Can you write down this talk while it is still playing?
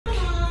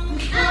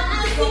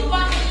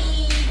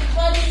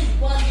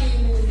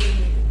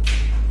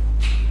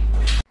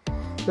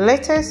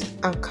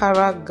Latest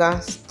Ankara gown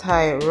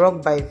style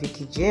rocked by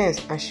Vicky James,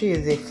 and she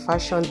is a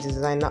fashion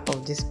designer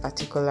of this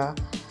particular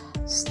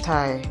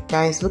style.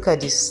 Guys, look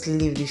at the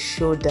sleeve, the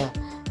shoulder.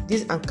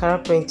 This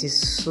Ankara print is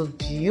so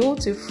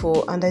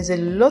beautiful, and there's a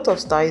lot of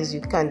styles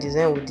you can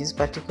design with this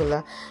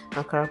particular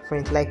Ankara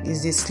print. Like,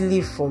 it's the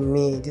sleeve for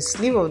me. The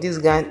sleeve of this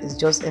gown is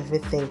just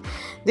everything.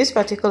 This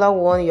particular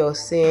one, you're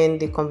seeing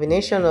the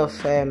combination of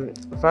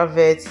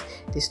velvet,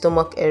 the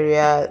stomach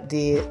area,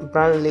 the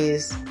brown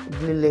lace,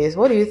 blue lace.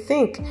 What do you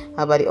think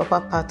about the upper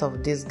part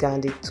of this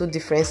gown, the two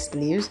different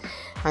sleeves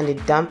and the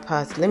down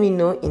part? Let me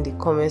know in the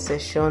comment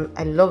section.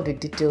 I love the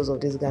details of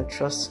this gown,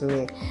 trust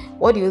me.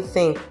 What do you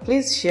think?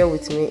 Please share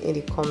with me in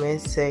the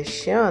comment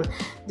section.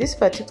 This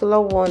particular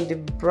one, the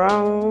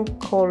brown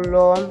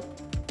color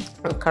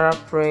Ankara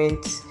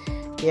print,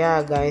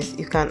 yeah guys,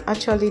 you can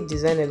actually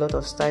design a lot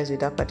of styles with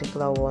that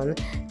particular one.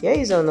 Here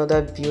is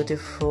another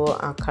beautiful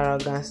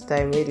Ankara gown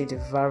style made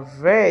with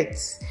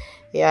velvet.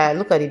 Yeah,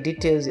 look at the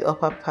details. The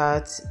upper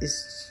part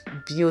is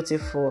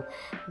beautiful.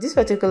 This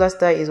particular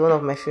style is one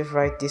of my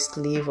favorite. The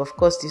sleeve, of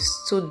course, these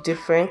two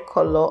different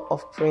color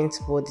of prints,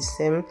 but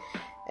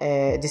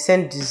the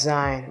same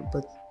design,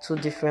 but two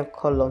different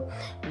color.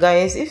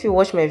 Guys, if you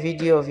watch my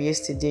video of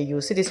yesterday,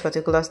 you'll see this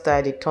particular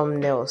style, the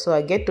thumbnail. So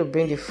I get to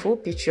bring the full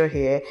picture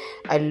here.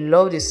 I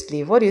love the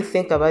sleeve. What do you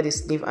think about the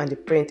sleeve and the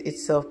print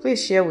itself?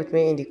 Please share with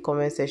me in the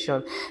comment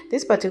section.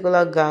 This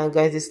particular gown,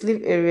 guys, the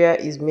sleeve area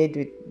is made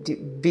with the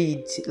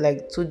bead,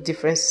 like two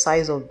different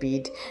size of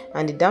bead,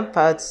 and the down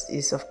part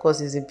is, of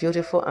course, is a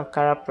beautiful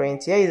Ankara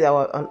print. Here is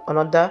our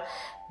another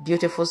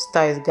beautiful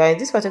styles, guys.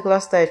 This particular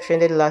style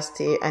trended last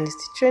year and it's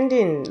still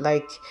trending,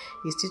 like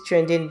it's still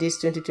trending this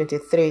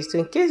 2023. So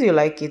in case you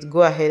like it,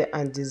 go ahead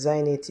and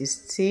design it. It's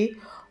still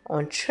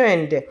on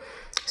trend.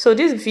 So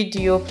this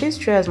video, please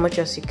try as much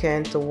as you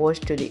can to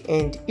watch to the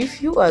end.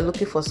 If you are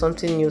looking for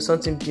something new,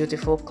 something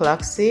beautiful,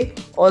 classy,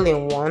 all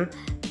in one,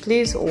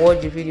 please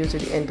watch the video to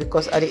the end,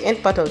 because at the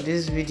end part of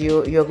this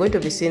video you're going to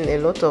be seeing a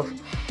lot of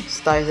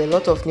styles, a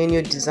lot of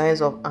new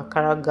designs of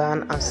Ankara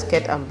gown and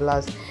skirt and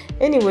blouse.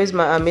 Anyways,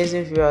 my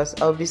amazing viewers,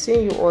 I'll be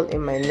seeing you all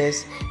in my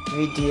next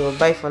video.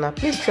 Bye for now.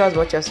 Please try as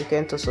much as you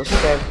can to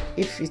subscribe.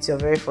 If it's your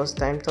very first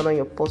time, turn on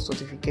your post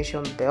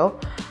notification bell.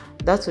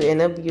 That will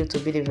enable you to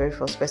be the very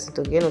first person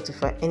to get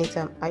notified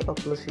anytime I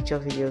upload future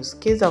videos.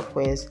 Kids and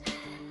queens,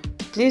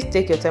 please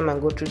take your time and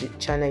go through the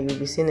channel. You'll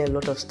be seeing a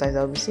lot of styles.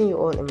 I'll be seeing you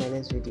all in my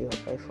next video.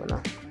 Bye for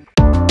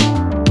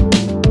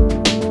now.